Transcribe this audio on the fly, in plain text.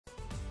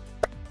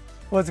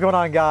What's going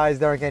on, guys?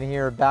 Ironcane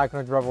here, back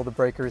on Revel the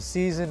Breakers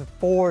Season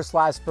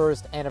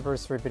 4/1st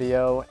anniversary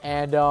video.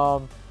 And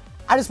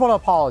I just want to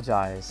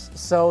apologize.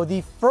 So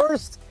the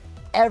first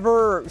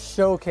ever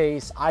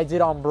showcase I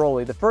did on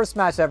Broly, the first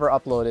match I ever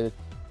uploaded,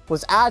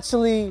 was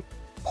actually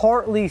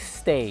partly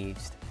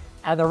staged.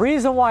 And the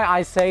reason why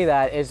I say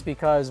that is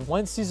because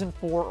when Season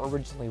 4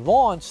 originally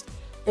launched,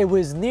 it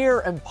was near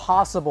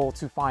impossible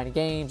to find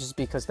games just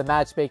because the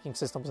matchmaking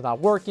system was not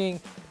working,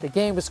 the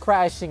game was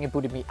crashing, it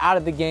booted me out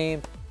of the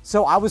game.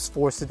 So I was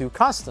forced to do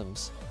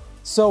customs.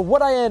 So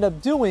what I ended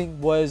up doing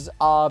was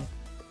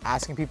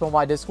asking people in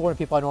my Discord and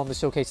people I normally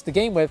showcase the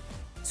game with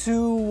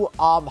to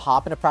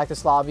hop in a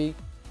practice lobby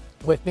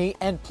with me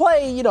and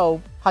play, you know,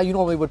 how you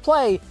normally would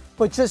play,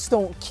 but just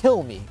don't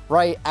kill me,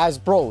 right, as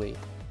Broly.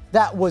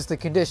 That was the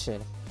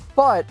condition.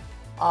 But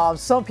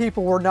some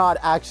people were not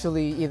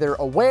actually either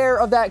aware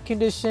of that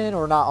condition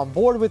or not on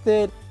board with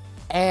it.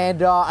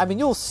 And I mean,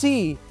 you'll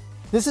see,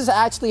 this is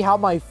actually how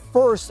my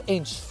first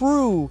and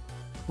true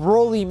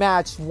Broly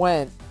match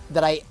went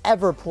that I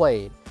ever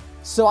played.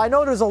 So I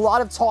know there's a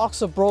lot of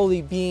talks of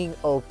Broly being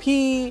OP,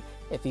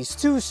 if he's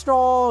too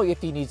strong, if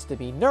he needs to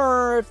be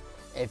nerfed,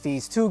 if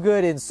he's too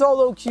good in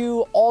solo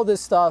queue, all this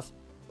stuff.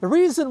 The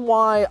reason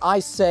why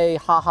I say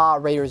haha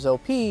Raiders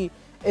OP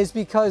is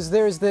because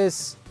there's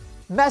this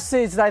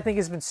message that I think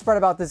has been spread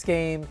about this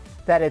game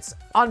that it's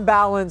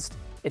unbalanced,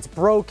 it's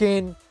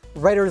broken,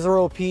 Raiders are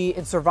OP,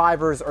 and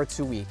survivors are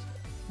too weak.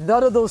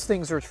 None of those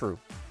things are true.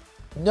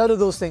 None of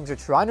those things are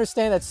true. I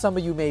understand that some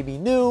of you may be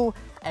new,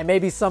 and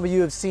maybe some of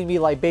you have seen me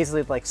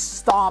basically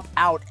stomp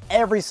out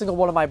every single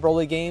one of my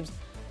Broly games.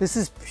 This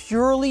is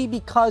purely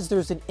because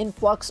there's an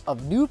influx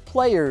of new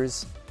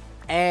players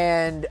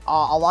and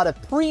a lot of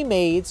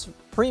pre-mates,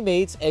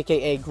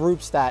 aka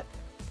groups that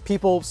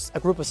a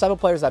group of 7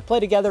 players that play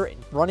together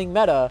running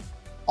meta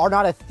are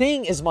not a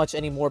thing as much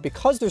anymore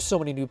because there's so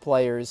many new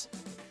players.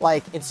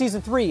 Like in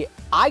Season 3,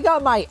 I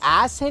got my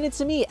ass handed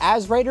to me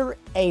as Raider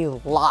a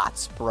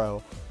lot,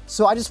 bro.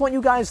 So I just want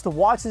you guys to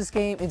watch this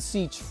game and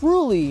see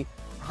truly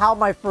how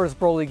my first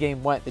Broly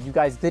game went that you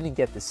guys didn't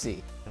get to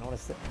see. I want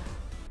to say,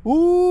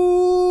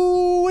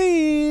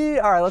 ooh-wee.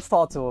 All right, let's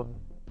talk to him.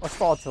 Let's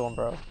talk to him,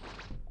 bro.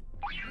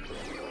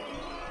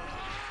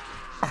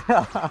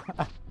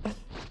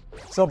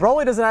 So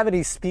Broly doesn't have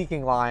any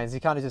speaking lines. He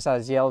kind of just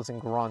has yells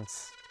and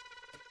grunts.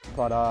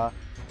 But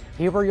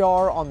here we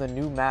are on the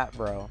new map,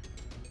 bro.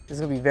 This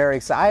is gonna be very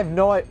exciting. I have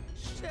no idea.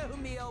 Show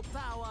me your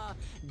power.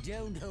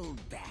 Don't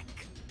hold back.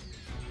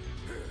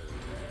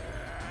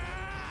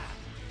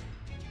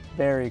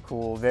 Very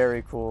cool,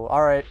 very cool.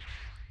 All right,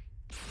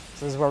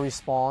 so this is where we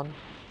spawn.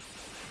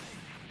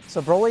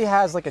 So Broly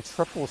has like a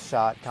triple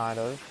shot, kind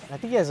of. And I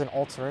think he has an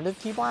alternative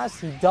key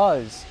blast. He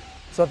does.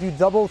 So if you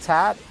double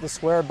tap the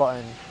square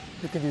button,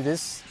 you can do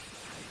this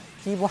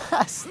key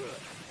blast.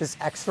 This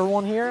extra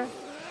one here,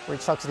 where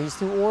he chucks these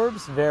 2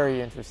 orbs.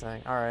 Very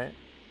interesting. All right.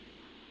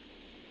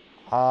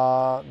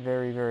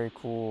 Very, very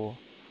cool.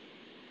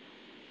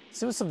 Let's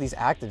see what some of these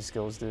active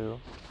skills do.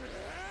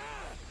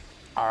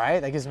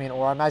 Alright, that gives me an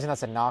aura. I imagine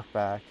that's a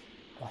knockback.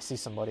 Oh, I see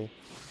somebody.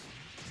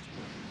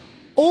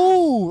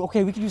 Oh!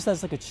 Okay, we can use that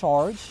as like a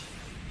charge.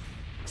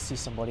 I see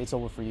somebody. It's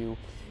over for you.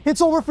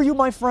 It's over for you,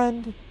 my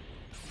friend!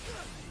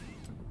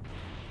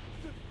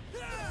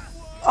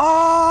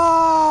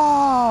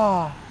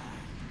 Ah!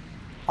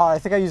 Alright, I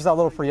think I used that a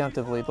little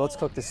preemptively, but let's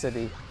cook the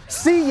city.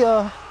 See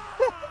ya!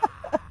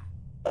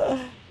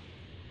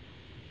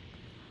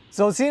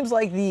 So it seems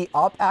like the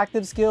up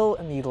active skill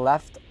and the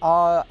left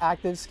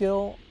active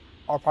skill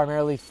are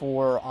primarily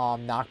for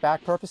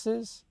knockback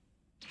purposes.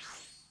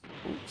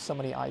 Ooh,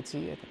 somebody IT?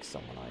 I think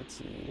someone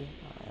IT.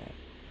 Alright.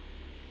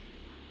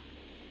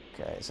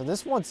 Okay, so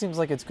this one seems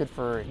like it's good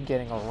for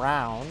getting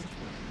around.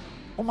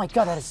 Oh my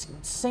god, that is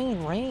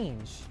insane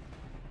range.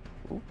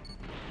 Ooh.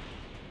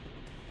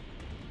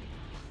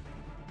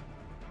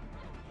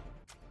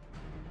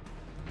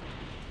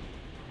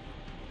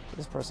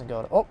 This person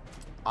go to... Oh!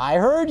 I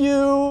heard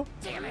you!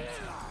 Damn it.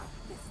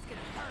 This is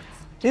gonna hurt.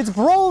 It's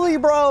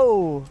Broly,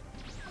 bro!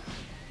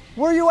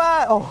 Where you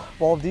at? Oh,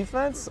 ball of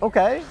defense?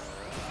 Okay.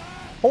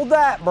 Hold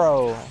that,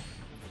 bro.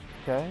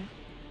 Okay.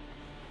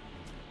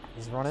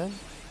 He's running.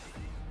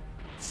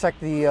 Check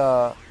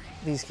the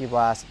these key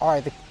blasts.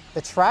 Alright,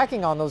 the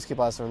tracking on those key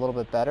blasts are a little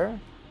bit better.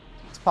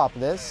 Let's pop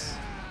this.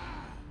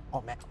 Oh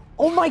man.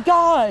 Oh my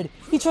god!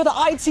 He tried to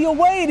IT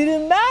away, it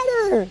didn't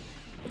matter!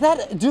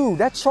 Dude,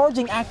 that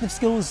charging active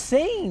skill is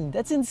insane.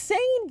 That's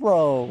insane,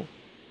 bro.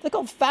 Look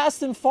how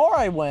fast and far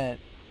I went.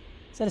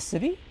 Is that a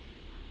civvy?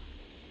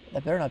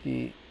 That better not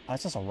be. Oh,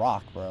 it's just a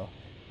rock, bro.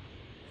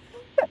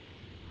 Oh,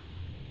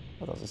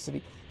 that was a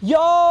civvy.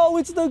 Yo,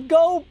 it's the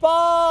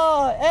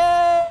GOGETA!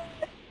 Hey!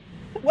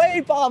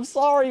 Wait, Bob,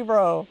 sorry,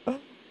 bro. I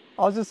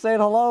was just saying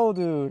hello,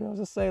 dude. I was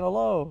just saying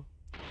hello.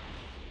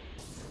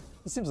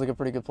 This seems like a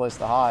pretty good place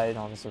to hide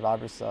on the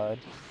survivor side.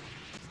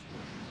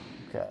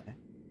 Okay.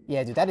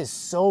 Yeah, dude, that is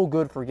so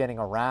good for getting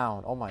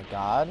around. Oh my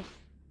god.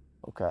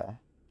 Okay.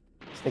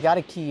 So they got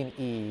a key in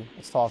E.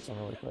 Let's talk to them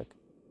really quick.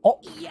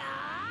 Oh! Yeah.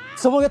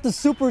 Someone got the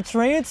super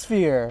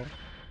Transphere!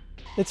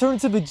 It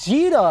turned to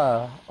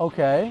Vegeta.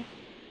 Okay.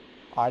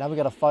 All right, now we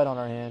got a fight on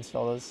our hands,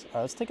 fellas. All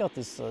right, let's take out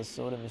this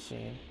soda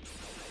machine.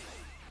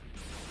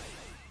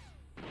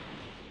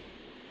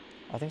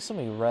 I think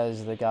somebody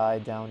rezzed the guy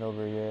down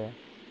over here.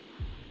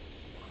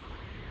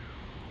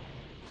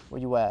 Where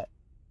you at?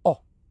 Oh.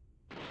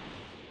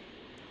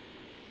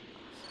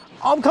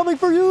 I'm coming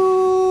for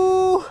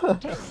you!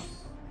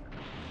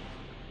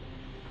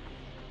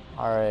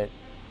 Alright.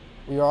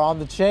 We are on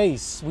the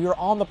chase. We are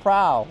on the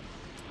prowl.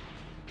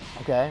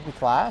 Okay, we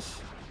clash.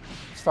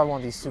 Let's try one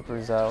of these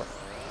supers out.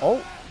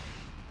 Oh!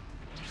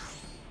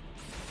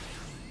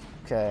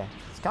 Okay.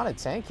 It's kind of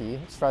tanky.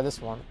 Let's try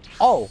this one.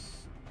 Oh!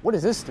 What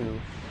does this do?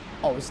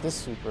 Oh, it's this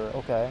super.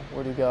 Okay.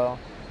 Where'd he go?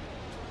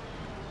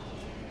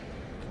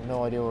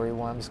 No idea where he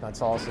went. I'm just gonna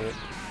toss it.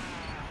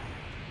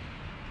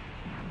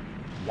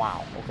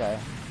 Wow. Okay.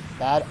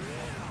 That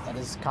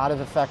is kind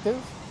of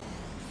effective.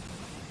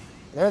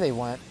 There they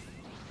went.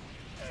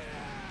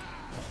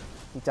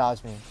 He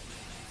dodged me.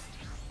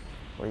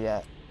 Where you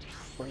at?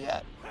 Where you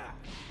at?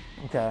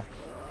 Okay.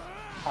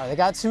 Alright, they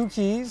got 2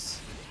 keys.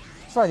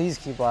 Let's try these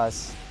key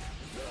blasts.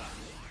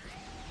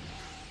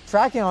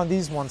 Tracking on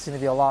these ones seem to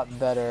be a lot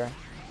better.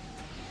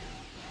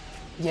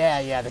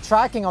 Yeah, the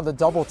tracking on the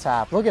double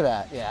tap. Look at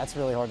that. Yeah, that's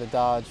really hard to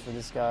dodge for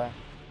this guy.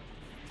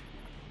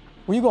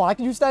 Where you going? I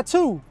can use that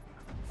too.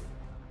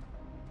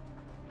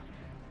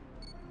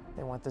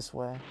 They went this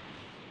way.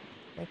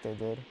 I think they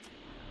did.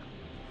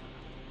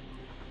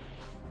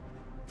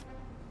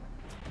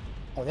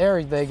 Oh,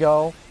 there they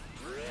go.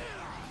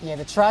 Yeah,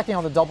 the tracking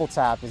on the double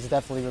tap is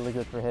definitely really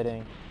good for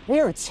hitting. They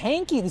are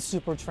tanky, the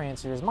Super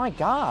Transpheres. My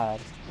God.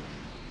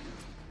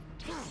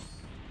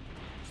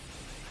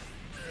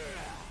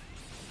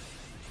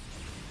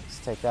 Let's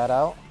take that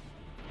out.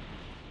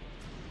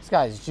 This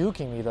guy's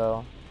juking me,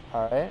 though.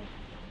 All right.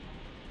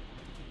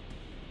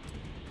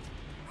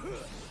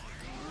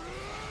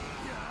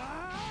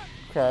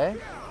 Okay.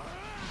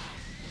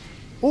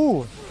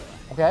 Ooh.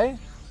 Okay.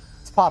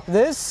 Let's pop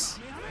this.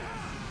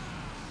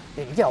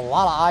 Yeah, you get a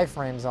lot of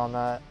iframes on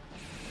that.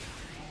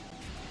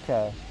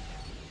 Okay.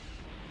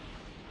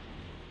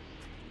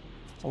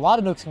 A lot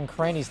of nooks and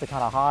crannies to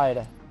kind of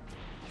hide.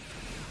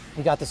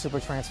 We got the super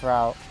transfer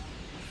out.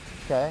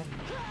 Okay.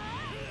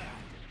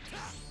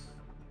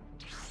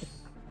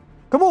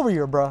 Come over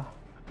here, bro.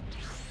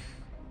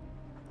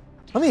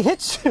 Let me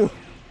hit you.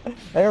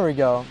 There we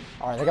go.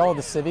 All right, they got all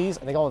the civvies.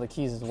 I think all the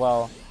keys as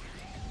well.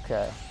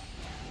 Okay.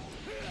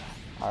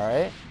 All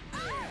right.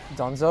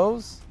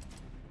 Dunzos.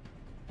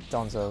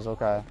 Dunzos,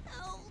 okay.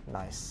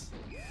 Nice.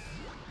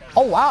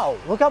 Oh, wow.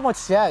 Look how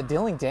much, yeah,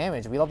 dealing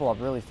damage. We level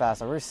up really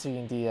fast. I remember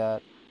seeing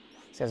the,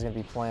 this guy's going to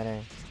be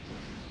planning.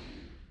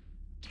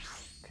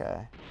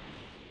 Okay.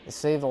 They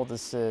saved all the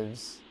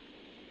civs.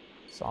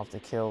 So I'll have to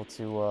kill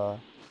to,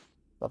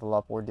 level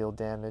up or deal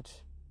damage.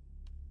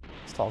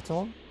 Let's talk to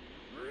him.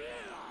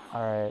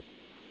 Alright.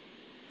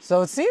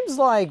 So it seems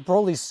like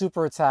Broly's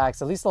super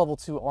attacks, at least level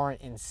 2,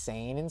 aren't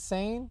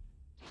insane.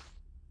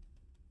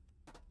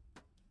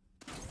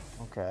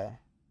 Okay.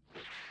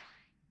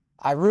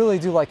 I really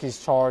do like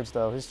his charge,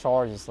 though. His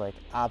charge is, like,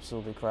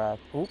 absolutely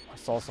cracked. Oop, I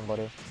saw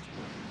somebody.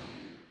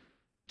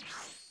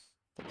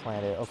 The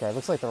planet. Okay,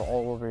 looks like they're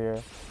all over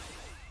here.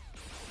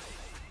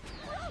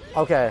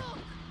 Okay.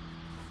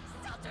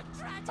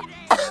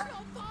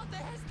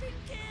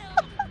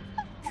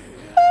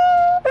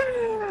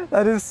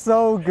 That is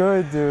so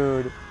good,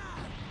 dude.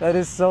 That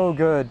is so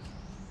good.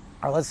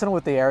 All right, let's hit him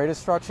with the area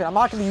destruction. I'm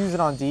not going to use it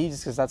on D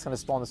just because that's going to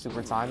spawn the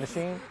super time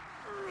machine.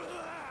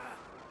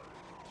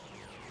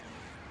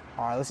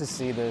 All right, let's just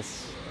see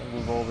this and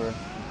move over.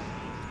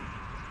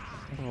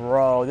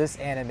 Bro, this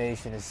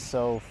animation is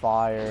so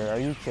fire. Are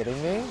you kidding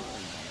me?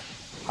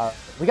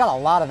 We got a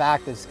lot of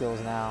active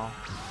skills now.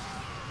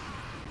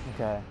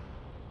 Okay.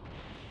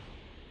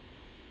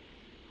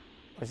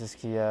 Where's this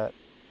key at?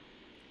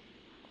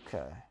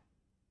 Okay.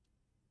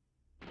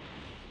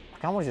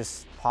 I kind of want to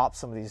just pop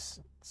some of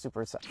these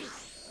super attacks.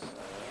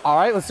 All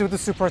right, let's see what the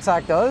super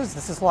attack does.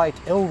 This is like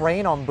Ill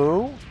Rain on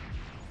Boo.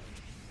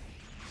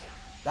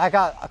 That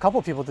got a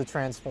couple people to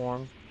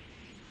transform.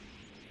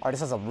 All right, this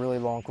has a really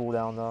long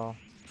cooldown, though.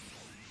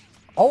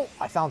 Oh,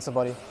 I found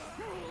somebody.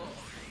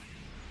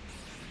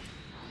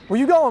 Where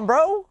you going,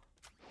 bro?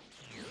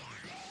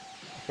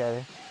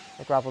 Okay,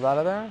 they grappled out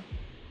of there.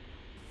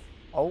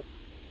 Oh,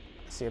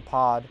 I see a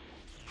pod.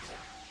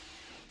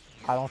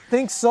 I don't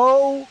think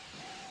so.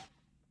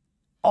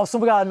 Oh, so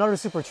we got another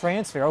super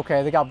transfer.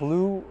 Okay, they got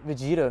blue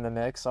Vegeta in the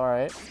mix. All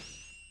right.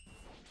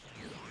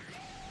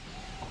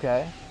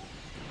 Okay.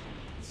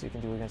 Let's see what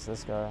we can do against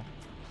this guy.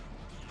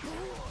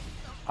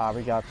 Ah,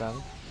 we got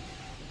them.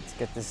 Let's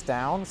get this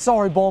down.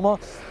 Sorry, Bulma.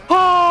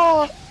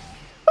 Ah!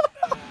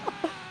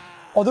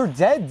 Oh, they're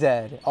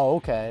dead. Oh,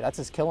 okay. That's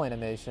his kill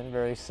animation.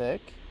 Very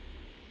sick.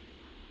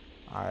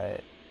 All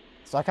right.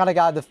 So I kind of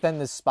got to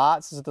defend this spot.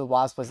 This is the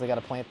last place they got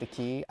to plant the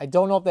key. I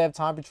don't know if they have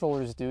time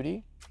patroller's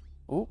duty.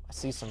 Ooh, I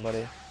see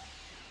somebody.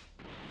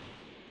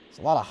 There's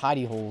a lot of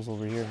hidey holes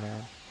over here,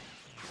 man.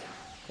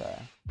 Okay.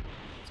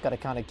 Just got to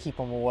kind of keep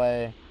them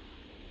away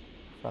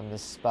from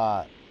this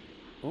spot.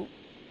 Ooh,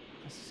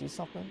 I see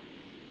something.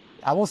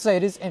 I will say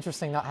it is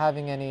interesting not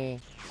having any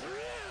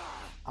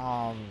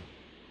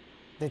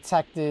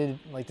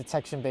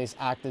detection-based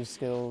active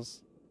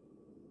skills.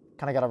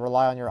 Kind of got to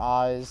rely on your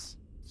eyes,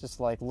 just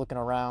like looking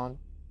around.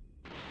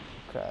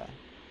 Okay.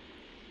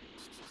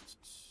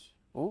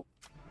 Ooh,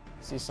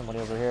 see somebody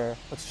over here.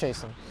 Let's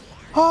chase him.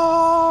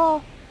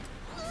 Oh!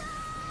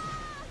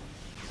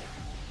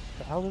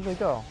 The hell did they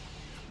go?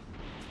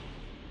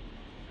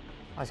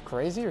 That's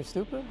crazy or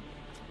stupid?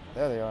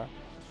 There they are.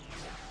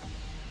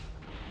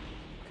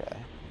 Okay.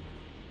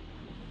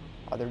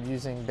 Oh, they're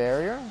using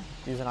barrier,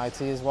 using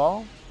IT as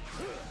well.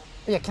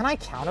 Yeah, can I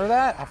counter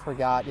that? I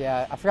forgot.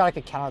 Yeah, I forgot I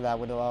could counter that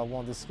with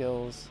one of the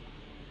skills.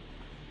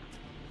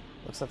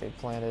 Looks like they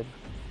planted.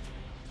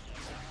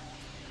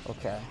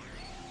 Okay.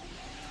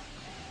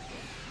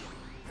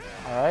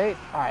 Alright.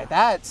 Alright,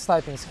 that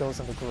sniping skill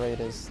isn't the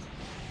greatest.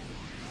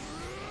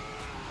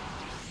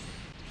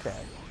 Okay.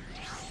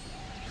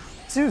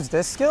 Let's use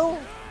this skill.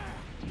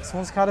 This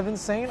one's kind of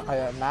insane,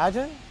 I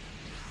imagine.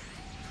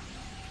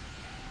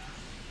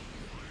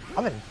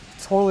 I'm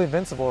totally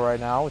invincible right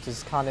now, which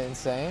is kind of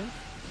insane.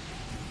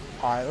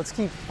 Alright, let's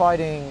keep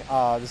fighting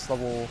this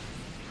level...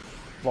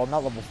 Well,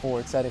 not level 4,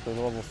 it's technically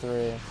level 3.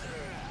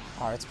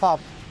 Alright, let's pop...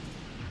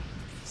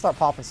 Start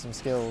popping some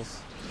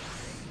skills.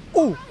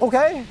 Ooh,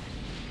 okay!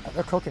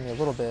 They're cooking me a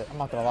little bit, I'm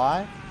not gonna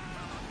lie.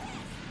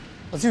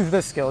 Let's use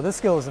this skill. This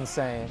skill is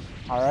insane.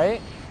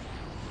 Alright?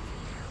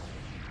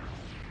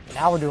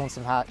 Now we're doing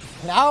some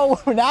Now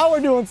we're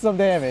doing some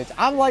damage.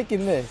 I'm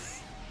liking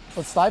this.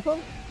 Let's snipe him.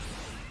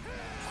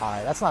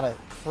 Alright, that's not a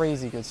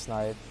crazy good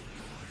snipe.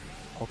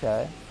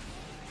 Okay.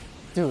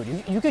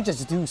 Dude, you could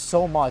just do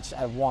so much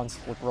at once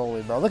with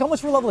Broly, bro. Look how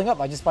much we're leveling up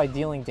just by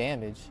dealing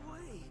damage.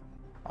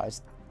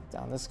 Alright,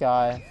 down this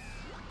guy.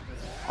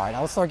 Alright,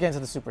 now let's start getting to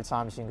the super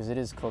time machine because it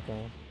is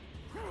cooking.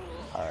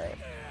 Alright.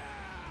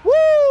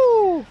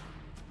 Woo!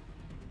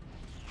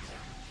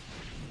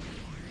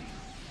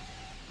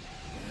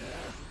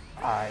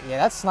 Alright, yeah,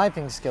 that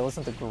sniping skill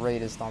isn't the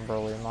greatest on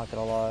Broly, I'm not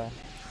gonna lie.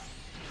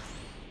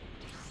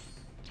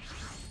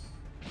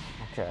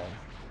 Okay.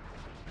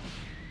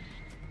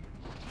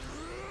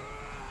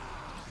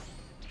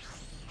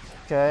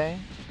 Okay.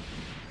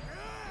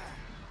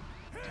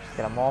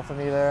 Get him off of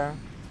me there.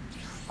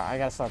 Alright, I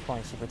gotta start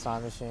playing Super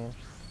Time Machine.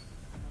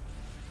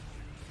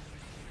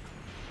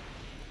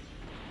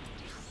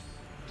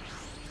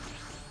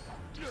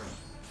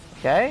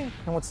 Okay,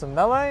 and with some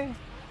melee.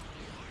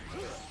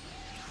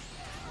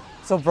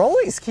 So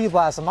Broly's Ki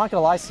Blast, I'm not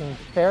gonna lie, seem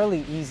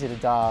fairly easy to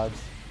dodge.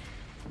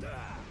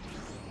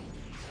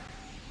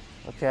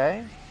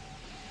 Okay.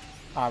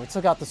 Alright, we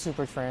took out the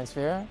Super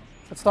Transphere.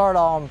 Let's start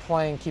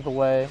playing Keep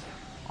Away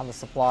on the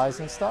supplies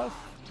and stuff.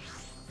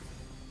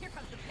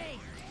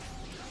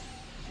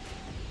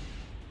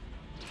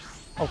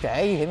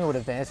 Okay, you hit me with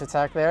advanced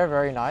attack there,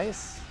 very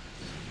nice.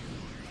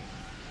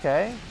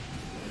 Okay.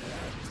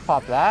 Let's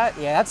pop that.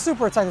 Yeah, that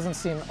super attack doesn't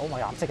seem... Oh my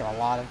god, I'm taking a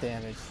lot of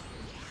damage.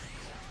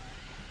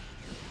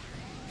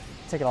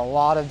 Taking a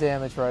lot of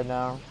damage right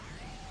now.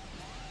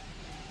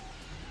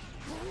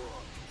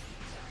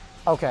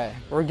 Okay,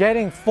 we're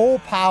getting full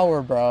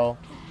power, bro.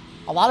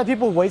 A lot of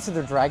people wasted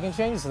their Dragon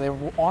Change, so they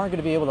aren't going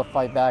to be able to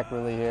fight back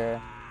really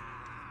here.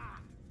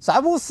 So I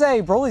will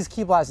say, Broly's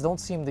Ki Blasts don't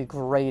seem the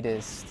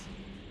greatest,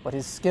 but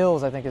his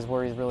skills, I think, is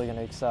where he's really going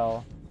to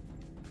excel.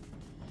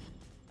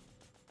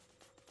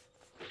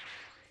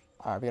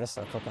 Alright, we got to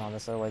start cooking on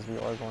this, otherwise we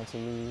are going to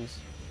lose.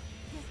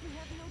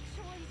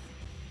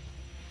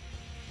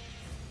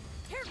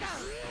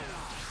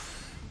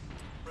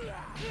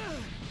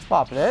 Let's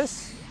pop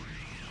this.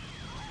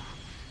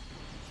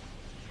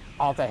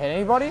 I don't know if that hit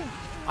anybody.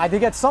 I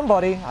did get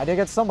somebody. I did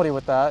get somebody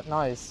with that.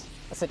 Nice.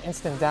 That's an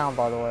instant down,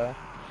 by the way.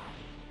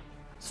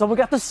 So we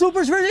got the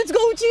supers for It's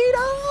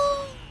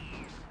GOGETA!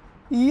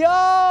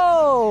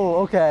 Yo!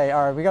 Okay,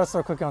 alright, we gotta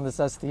start cooking on this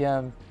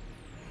STM.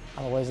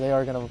 Otherwise, they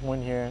are gonna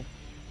win here.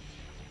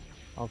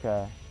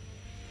 Okay.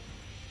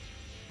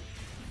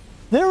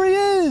 There he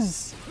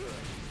is!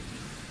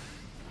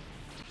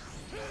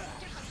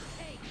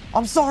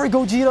 I'm sorry,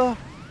 GOGETA.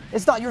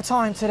 It's not your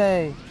time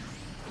today.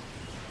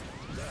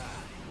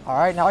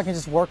 Alright, now I can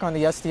just work on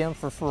the STM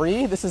for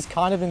free. This is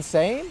kind of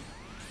insane.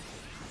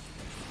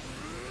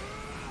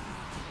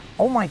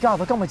 Oh my god,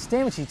 look how much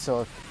damage he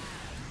took.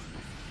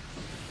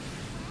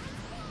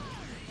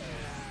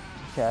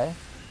 Okay.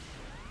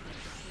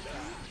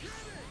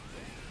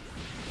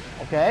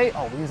 Okay,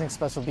 oh, we're using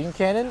Special Beam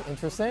Cannon.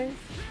 Interesting.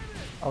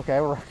 Okay,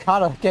 we're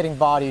kind of getting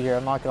bodied here,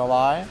 I'm not gonna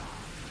lie.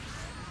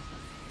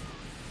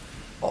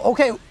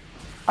 Okay,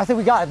 I think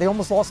we got it. They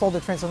almost lost all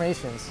their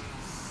transformations.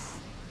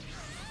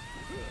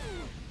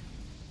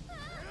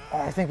 Oh,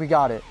 I think we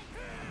got it.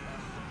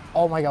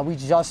 Oh my god, we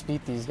just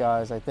beat these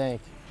guys, I think.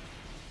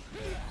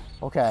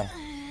 Okay.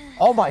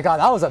 Oh my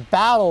god, that was a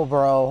battle,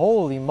 bro.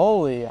 Holy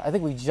moly. I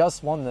think we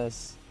just won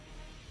this.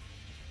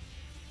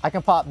 I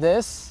can pop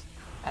this.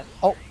 And,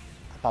 oh,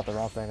 I popped the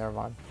wrong thing. Never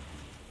mind.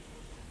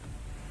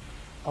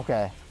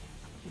 Okay.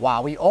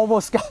 Wow, we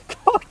almost got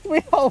cooked.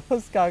 We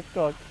almost got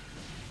cooked.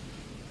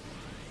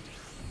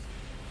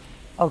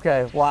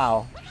 Okay,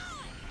 wow.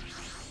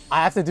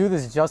 I have to do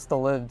this just to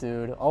live,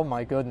 dude. Oh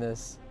my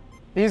goodness.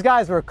 These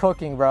guys were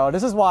cooking, bro.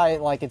 This is why,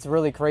 like, it's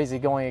really crazy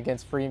going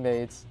against free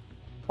mates.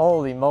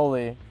 Holy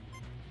moly.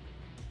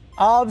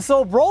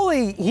 So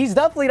Broly, he's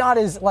definitely not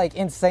as, like,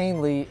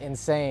 insanely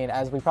insane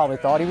as we probably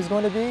thought he was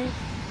going to be.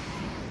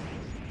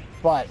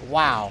 But,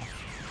 wow.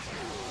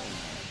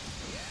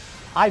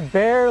 I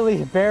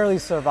barely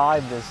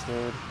survived this,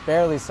 dude.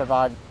 Barely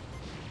survived.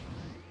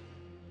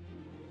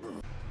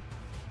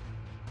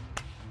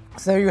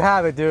 So there you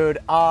have it, dude.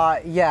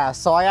 Yeah,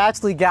 so I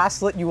actually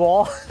gaslit you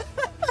all.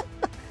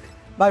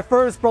 My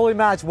first Broly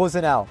match was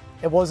an L.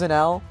 It was an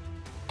L.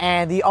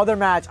 And the other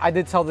match, I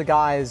did tell the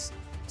guys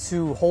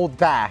to hold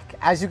back.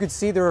 As you can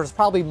see, there was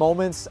probably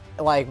moments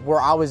like where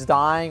I was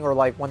dying, or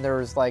like when there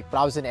was like,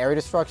 when I was in area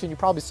destruction, you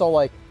probably saw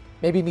like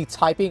maybe me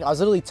typing. I was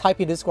literally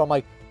typing Discord. I'm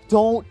like,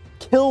 don't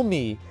kill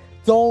me.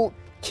 Don't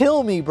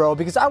kill me, bro.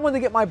 Because I wanted to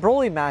get my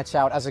Broly match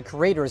out as a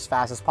creator as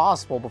fast as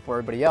possible before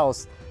everybody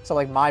else. So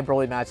like my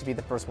Broly match would be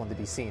the first one to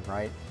be seen,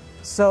 right?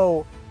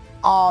 So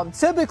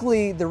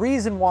typically the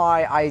reason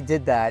why I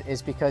did that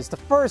is because the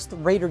first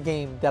Raider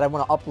game that I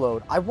want to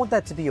upload, I want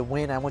that to be a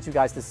win. I want you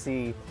guys to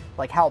see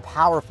like how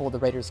powerful the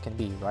Raiders can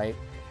be, right?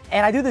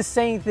 And I do the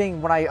same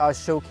thing when I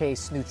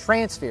showcase new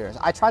Transpheres.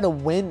 I try to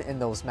win in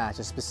those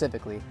matches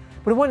specifically.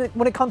 But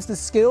when it comes to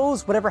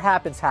skills, whatever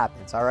happens,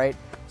 happens, all right?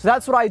 So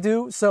that's what I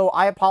do. So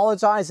I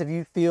apologize if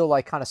you feel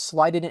like kind of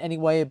slighted in any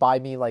way by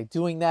me like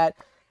doing that.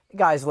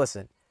 Guys,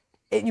 listen.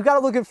 You got to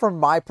look at it from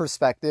my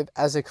perspective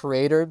as a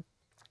creator.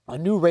 A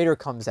new Raider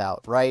comes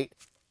out, right?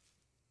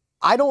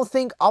 I don't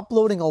think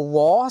uploading a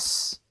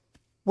loss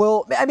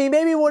will... I mean,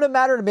 maybe it wouldn't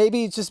matter.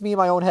 Maybe it's just me in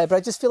my own head. But I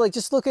just feel like,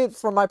 just look at it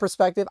from my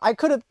perspective. I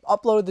could have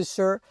uploaded this,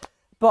 sure.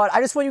 But I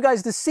just want you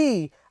guys to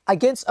see,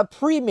 against a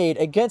pre-made,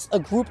 against a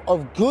group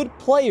of good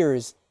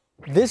players,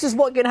 this is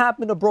what can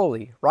happen to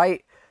Broly,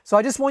 right? So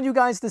I just want you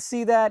guys to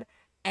see that.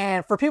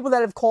 And for people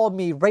that have called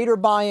me Raider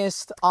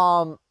biased,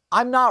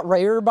 I'm not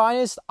Raider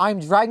biased. I'm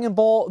Dragon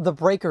Ball The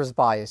Breakers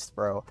biased,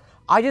 bro.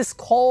 I just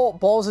call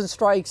balls and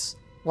strikes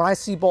when I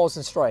see balls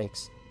and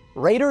strikes.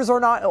 Raiders are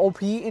not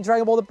OP in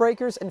Dragon Ball The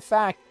Breakers. In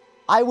fact,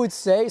 I would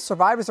say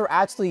survivors are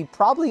actually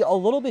probably a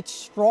little bit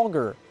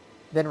stronger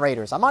than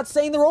Raiders. I'm not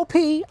saying they're OP.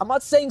 I'm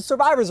not saying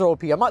survivors are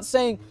OP. I'm not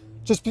saying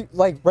just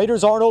like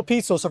Raiders aren't OP,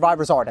 so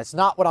survivors are. That's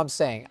not what I'm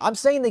saying. I'm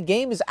saying the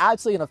game is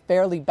actually in a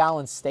fairly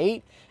balanced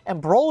state,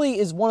 and Broly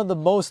is one of the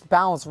most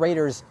balanced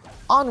Raiders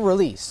on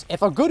release.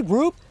 If a good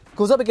group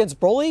goes up against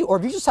Broly, or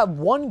if you just have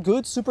one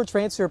good super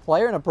transfer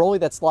player and a Broly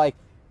that's like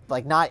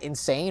not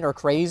insane or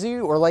crazy,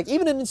 or like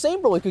even an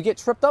insane Broly could get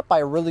tripped up by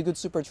a really good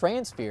super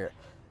transfer.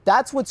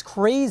 That's what's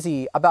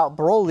crazy about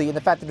Broly, and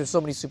the fact that there's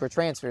so many super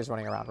transfers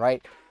running around,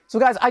 right? So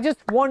guys, I just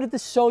wanted to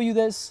show you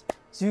this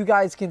so you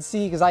guys can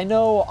see, because I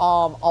know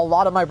a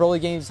lot of my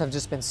Broly games have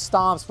just been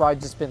stomps where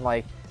I've just been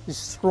like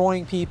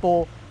destroying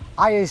people.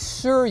 I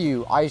assure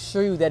you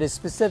that is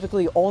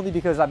specifically only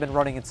because I've been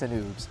running into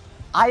noobs.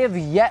 I have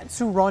yet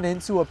to run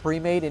into a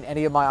pre-made in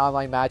any of my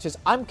online matches.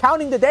 I'm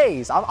counting the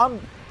days. I'm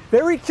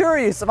very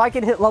curious if I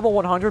can hit level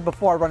 100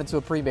 before I run into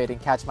a pre-made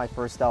and catch my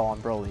first L on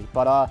Broly.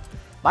 But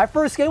my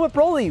first game with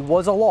Broly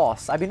was a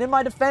loss. I mean, in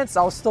my defense,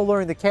 I was still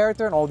learning the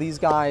character, and all these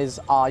guys,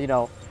 you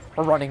know,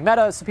 were running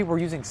meta. Some people were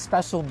using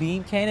special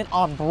beam cannon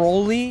on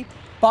Broly.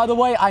 By the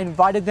way, I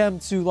invited them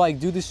to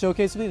like do this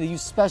showcase with me. They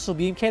used special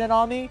beam cannon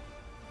on me.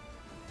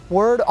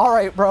 Word. All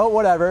right, bro.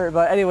 Whatever.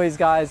 But anyways,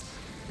 guys,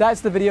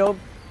 that's the video.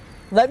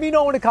 Let me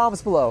know in the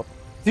comments below.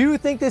 Do you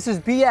think this is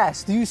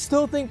BS? Do you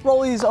still think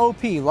Broly is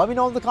OP? Let me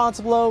know in the comments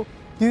below.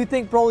 Do you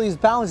think Broly is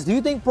balanced? Do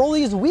you think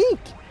Broly is weak?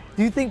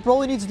 Do you think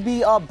Broly needs to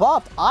be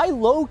buffed? I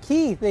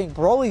low-key think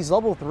Broly's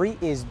level 3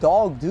 is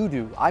dog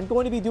doo-doo. I'm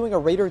going to be doing a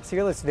Raider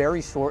tier list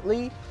very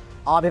shortly,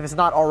 if it's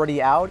not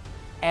already out.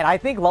 And I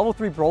think level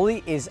 3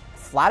 Broly is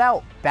flat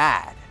out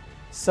bad.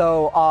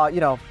 So, you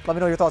know, let me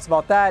know your thoughts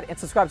about that. And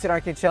subscribe to the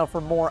Ironcane channel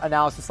for more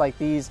analysis like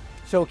these,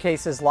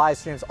 showcases, live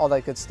streams, all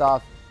that good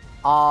stuff.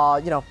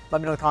 You know,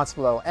 let me know in the comments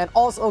below. And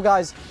also,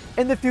 guys,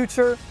 in the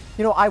future,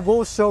 you know, I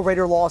will show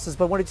Raider losses,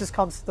 but when it just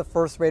comes to the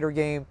first Raider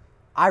game,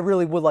 I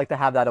really would like to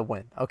have that a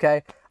win,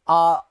 okay?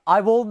 I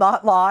will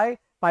not lie.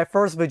 My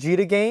first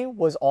Vegeta game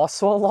was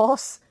also a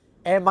loss,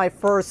 and my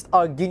first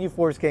Ginyu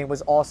Force game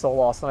was also a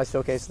loss when I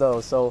showcased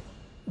those. So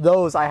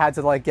those I had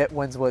to, like, get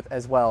wins with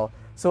as well.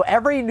 So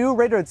every new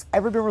Raider that's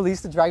ever been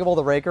released in Dragon Ball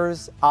The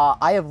Breakers,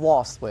 I have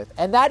lost with.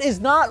 And that is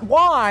not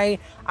why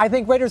I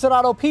think Raiders are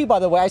not OP, by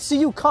the way. I see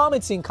you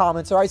commenting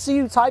comments, or I see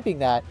you typing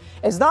that.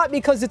 It's not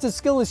because it's a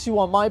skill issue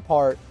on my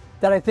part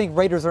that I think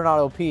Raiders are not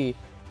OP.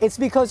 It's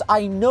because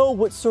I know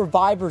what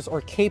survivors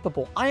are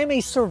capable. I am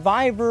a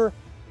survivor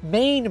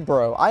main,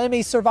 bro. I am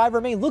a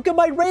survivor main. Look at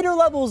my Raider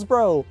levels,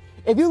 bro.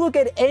 If you look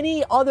at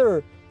any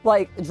other,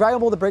 like, Dragon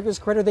Ball The Breakers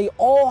creator, they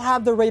all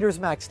have the Raiders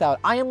maxed out.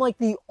 I am, like,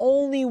 the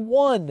only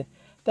one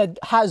that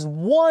has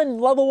one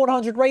level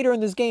 100 Raider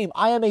in this game.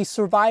 I am a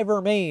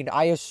survivor main.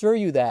 I assure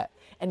you that.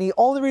 And the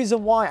only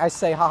reason why I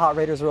say, haha,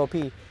 Raiders are OP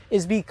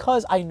is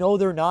because I know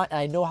they're not, and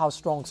I know how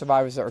strong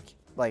survivors are,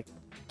 like,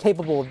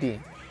 capable of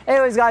being.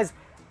 Anyways, guys,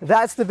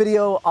 that's the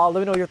video. Let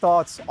me know your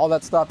thoughts, all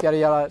that stuff, yada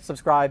yada.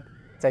 Subscribe.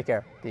 Take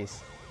care.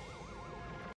 Peace.